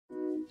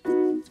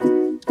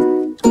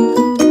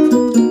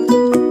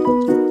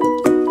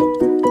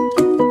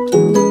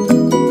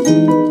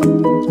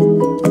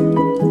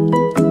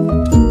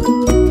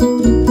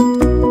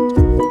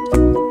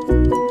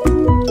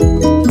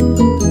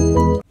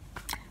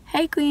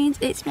Hey Queens,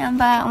 it's me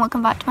Amber and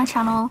welcome back to my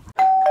channel.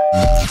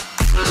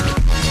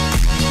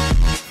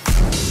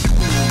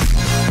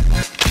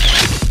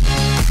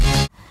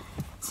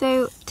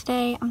 So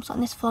today I'm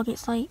starting this vlog,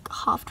 it's like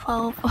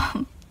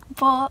 12:30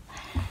 but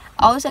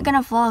I wasn't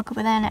gonna vlog,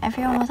 but then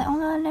everyone was like,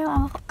 oh no,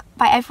 I'll vlog.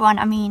 By everyone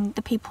I mean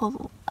the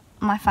people,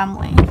 my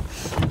family.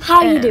 How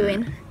are you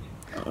doing?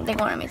 They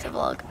wanted me to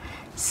vlog.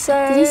 So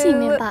did you see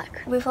me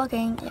back? We're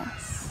vlogging,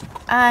 yes.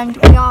 And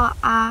we are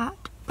at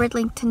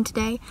Bridlington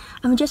today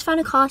and we just found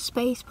a car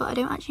space, but I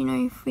don't actually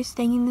know if we're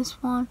staying in this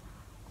one,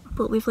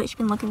 but we've literally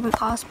been looking for a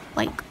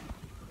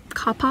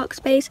car park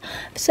space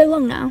for so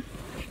long now.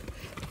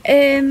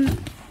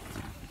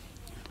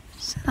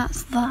 So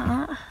that's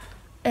that.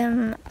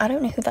 I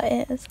don't know who that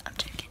is. I'm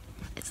joking.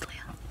 It's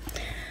Leah.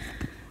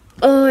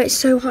 Oh, it's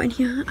so hot in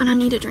here and I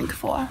need a drink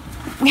for.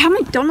 We had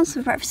McDonald's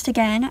for breakfast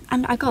again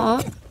and I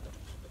got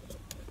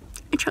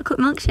a chocolate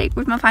milkshake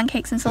with my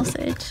pancakes and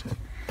sausage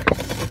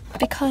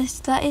because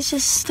that is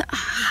just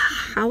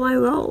how I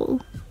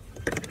roll.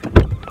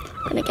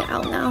 I'm gonna get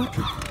out now.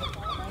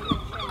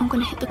 I'm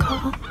gonna hit the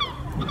car.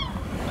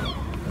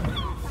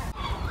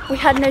 We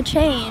had no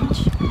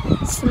change,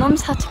 so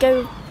Mum's had to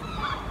go.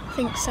 I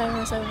think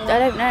Sarah's over there. I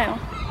don't know.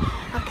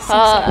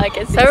 I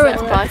can see Sarah went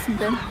to buy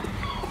something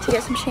to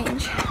get some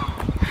change.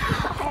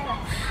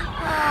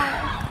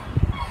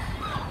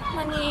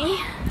 Money.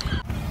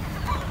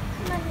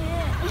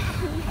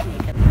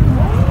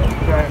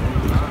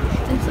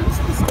 This is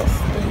disgusting.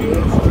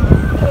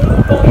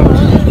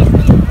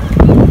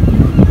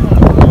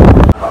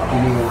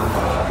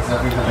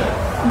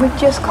 We've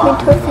just come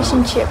into a fish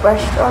and chip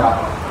restaurant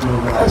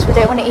because we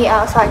don't want to eat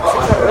outside because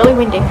it's like really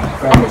windy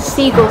and the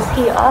seagulls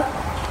here are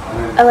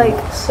like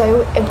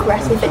so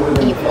aggressive and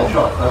evil,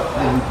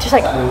 just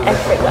like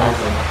everywhere.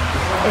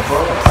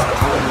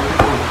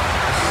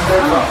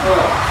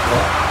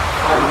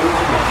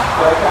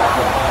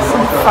 It's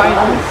some fun.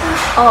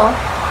 Oh,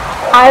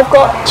 I've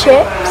got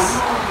chips,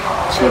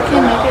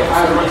 chicken nuggets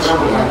and chips.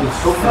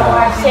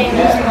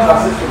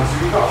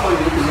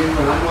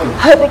 I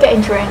hope they're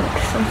getting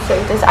drinks and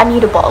sodas. I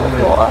need a bottle of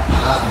water.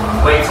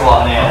 Wait till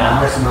I'm here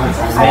now.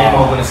 Me and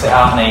we're going to sit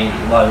out and eat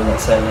while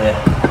let's say there.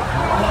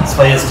 It's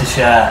for us to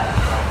share.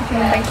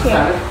 Thank you.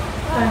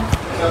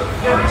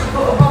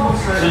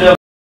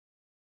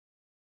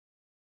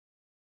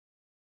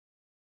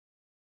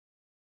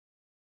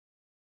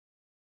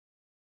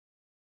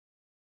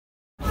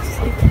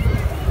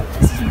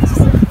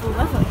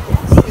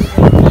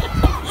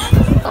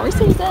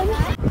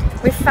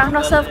 We found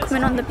ourselves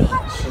coming on the beach.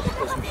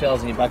 Put some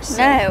shells in your bag.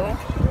 No.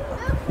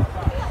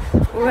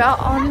 We're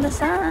on the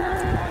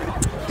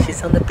sand.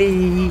 She's on the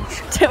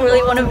beach. Don't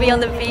really want to be on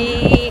the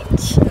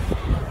beach.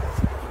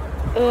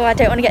 Oh, I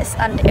don't want to get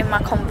sand in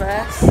my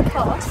Converse. Of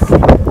course.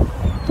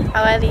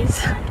 I wear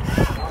these.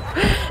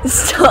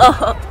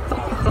 Stop.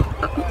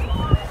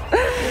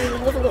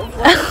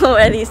 I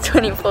wear these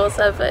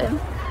 24/7.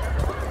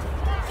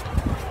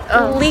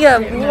 Oh, Leah,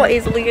 what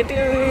is Leah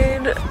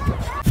doing?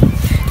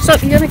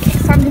 Stop, you're gonna kick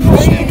sand in my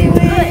shoe. What are you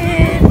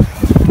doing?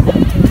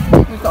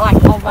 We've got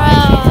like all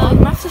I'm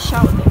gonna have to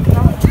shout a bit.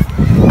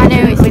 I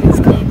know it's like,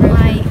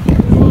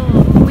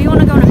 we want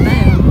to go on a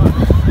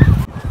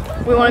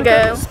boat. We want to go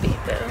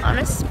on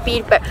a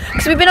speedboat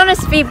because we've been on a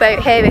speedboat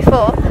here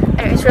before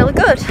and it was really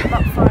good.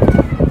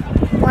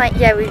 Like,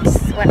 yeah, we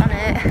just went on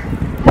it.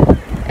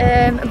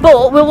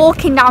 But we're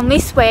walking down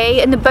this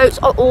way and the boats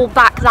are all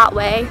back that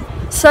way,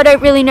 so I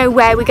don't really know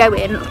where we're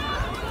going.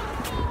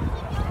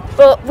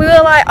 But we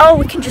were like, oh,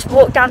 we can just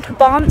walk down to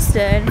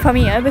Barmston from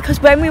here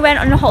because when we went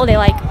on a holiday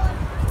like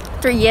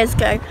 3 years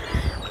ago,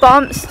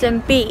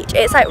 Barmston Beach,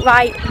 it's like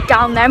right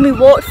down there and we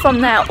walked from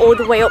there all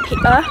the way up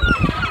here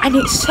and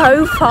it's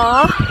so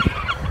far.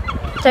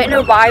 Don't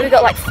know why we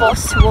got like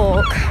forced to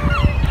walk.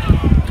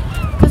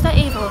 Because they're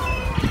evil.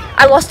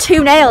 I lost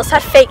 2 nails, I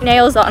had fake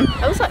nails on.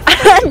 I was like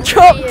I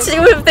dropped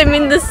 2 of them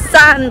in the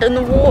sand and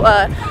the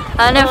water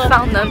and I never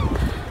found them.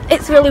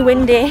 It's really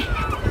windy.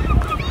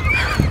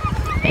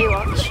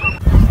 Baywatch.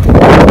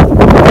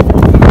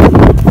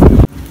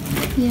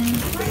 Yeah.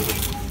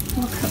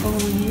 Look at all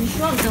these.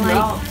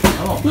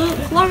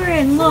 Look,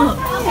 Lauren, look.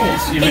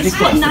 It's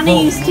what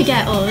Nanny used to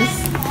get us.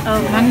 Oh,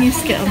 Nan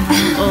used to get them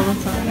all the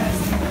time.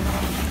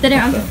 They don't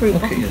have the fruit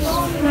box.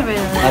 Not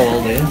really. How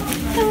old are you?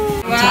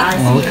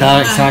 Oh, look how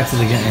excited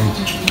they're getting.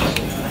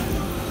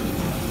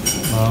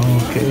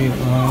 Oh, okay.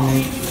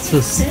 It's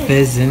just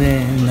fizz, isn't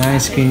it? And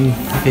ice cream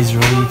fizz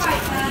ready.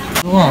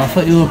 Oh, I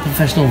thought you were a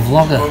professional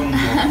vlogger.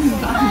 I'm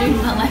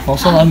doing that like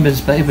What's all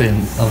Amber's baby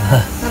over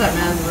there? I don't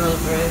know, they're all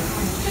brave.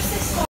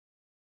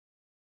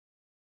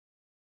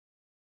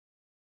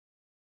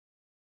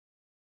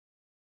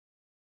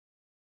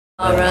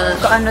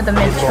 Got another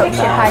mint chocolate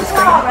chip ice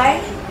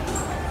cream.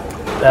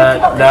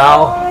 No.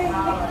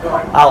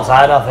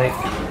 Outside, I think.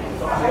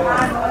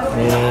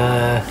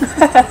 Yeah.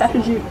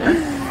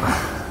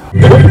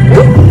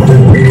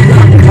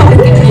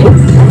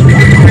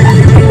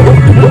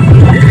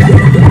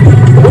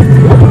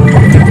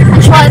 I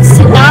tried to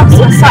sit down,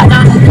 so I sat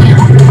down in here.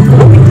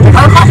 I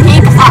was happy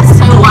because that's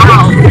so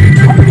loud.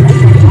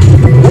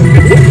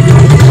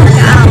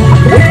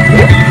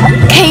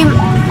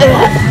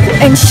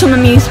 some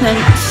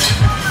amusements.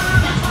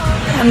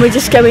 And we're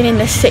just going in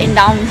the sitting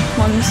down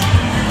ones.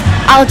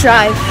 I'll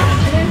drive.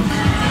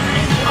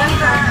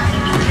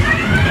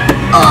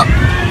 Oh.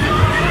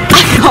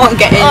 I can't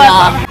get in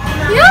that.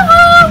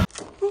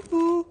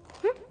 Yahoo!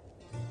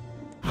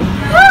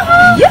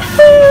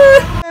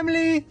 Yahoo!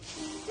 Family!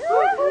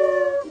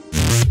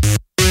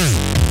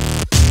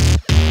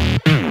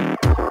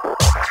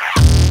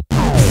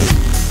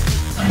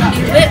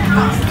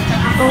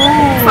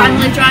 Oh.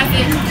 Finally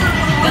driving.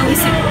 Only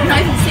not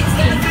even 16.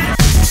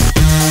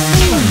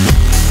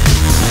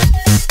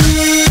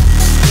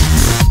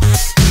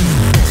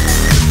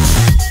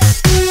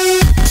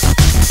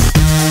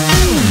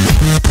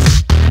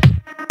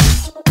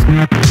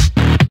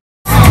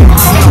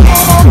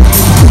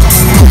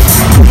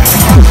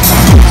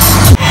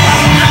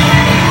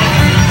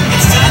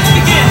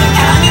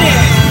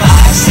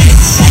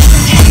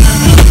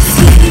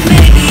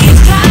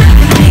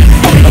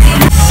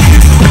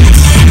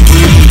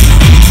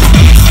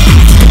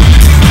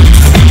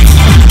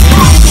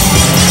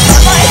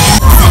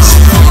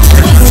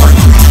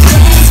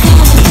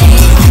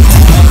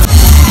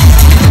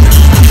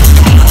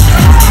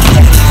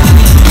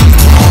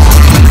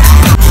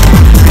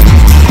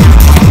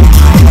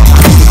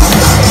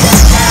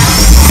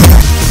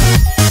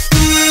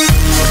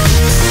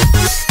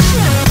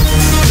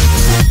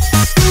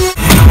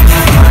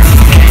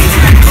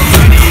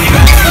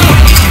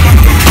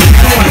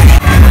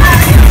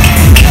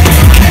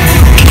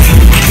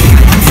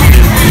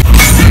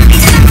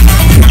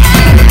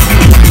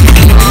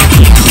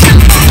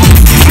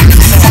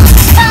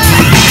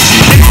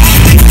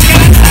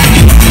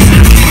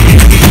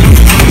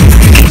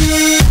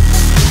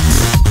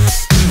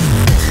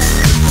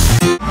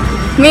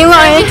 Me and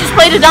Lauren just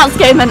played a dance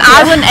game and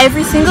I won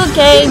every single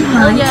game.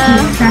 Hell yeah.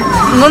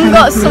 Mum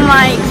got some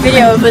like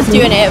video of us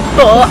doing it,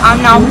 but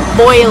I'm now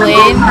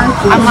boiling.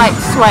 I'm like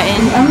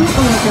sweating.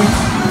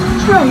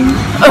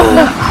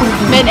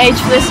 Min age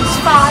for this is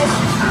 5.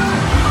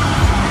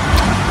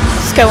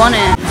 Let's go on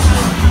it.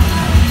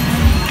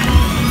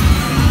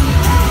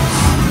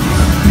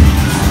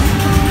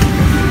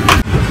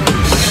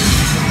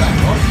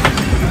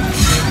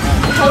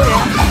 Hell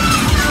yeah.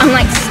 I'm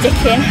like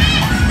sticking.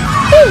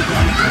 Woo.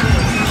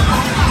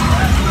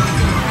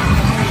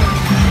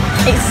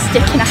 It's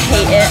sticking, I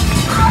hate it.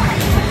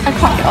 I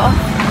can't get off.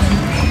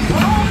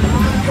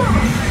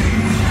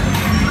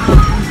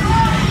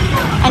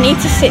 I need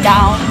to sit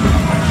down.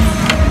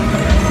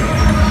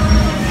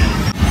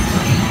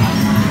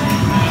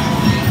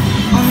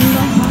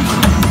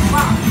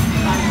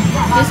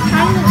 This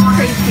kind of looks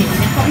creepy.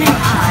 They've got no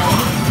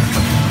eyes.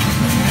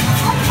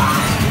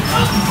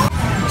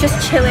 Just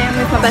chilling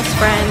with my best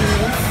friend.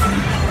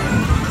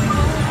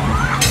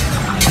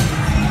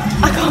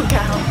 I can't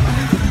get out.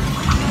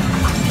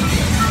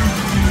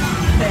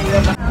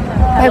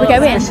 Where are we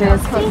going? So,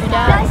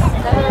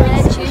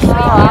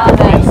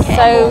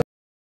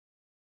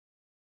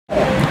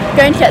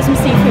 going to get some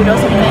seafood or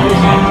something.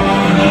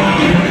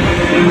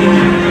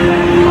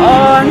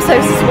 Oh, I'm so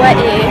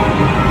sweaty.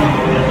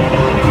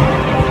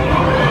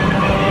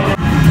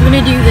 I'm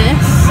gonna do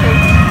this.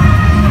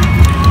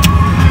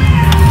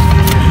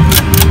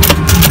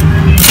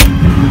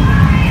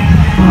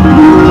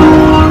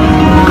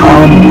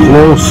 Come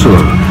closer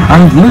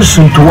and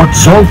listen to what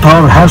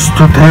Zoltar has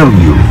to tell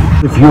you.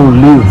 If you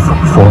live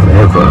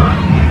forever,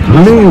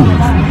 live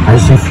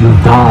as if you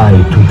die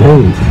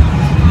today.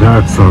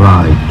 That's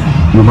right.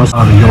 You must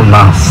are your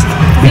last,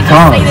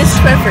 because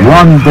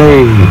one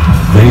day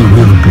they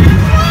will be.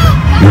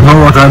 You know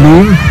what I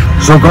mean?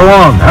 So go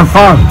on, have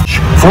fun.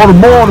 For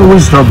more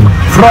wisdom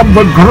from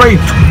the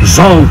great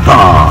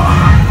Zoltar.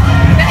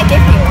 You better give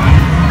me one.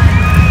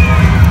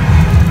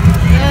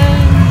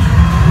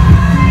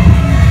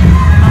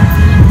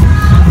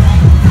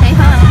 Say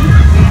hi.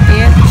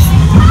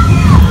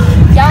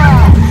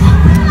 Yeah.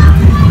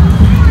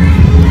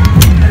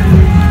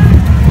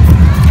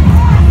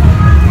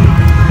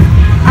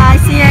 I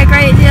see a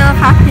great deal of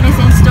happiness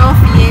in store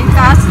for you.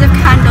 Thousands of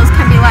candles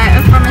can be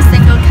lit from a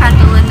single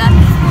candle in the...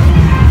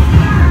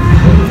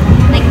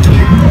 Thank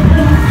you.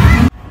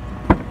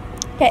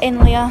 Get in,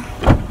 Leah.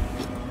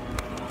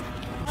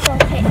 I'll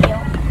take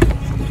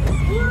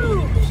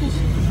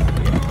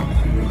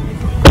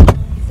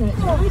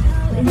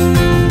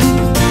you.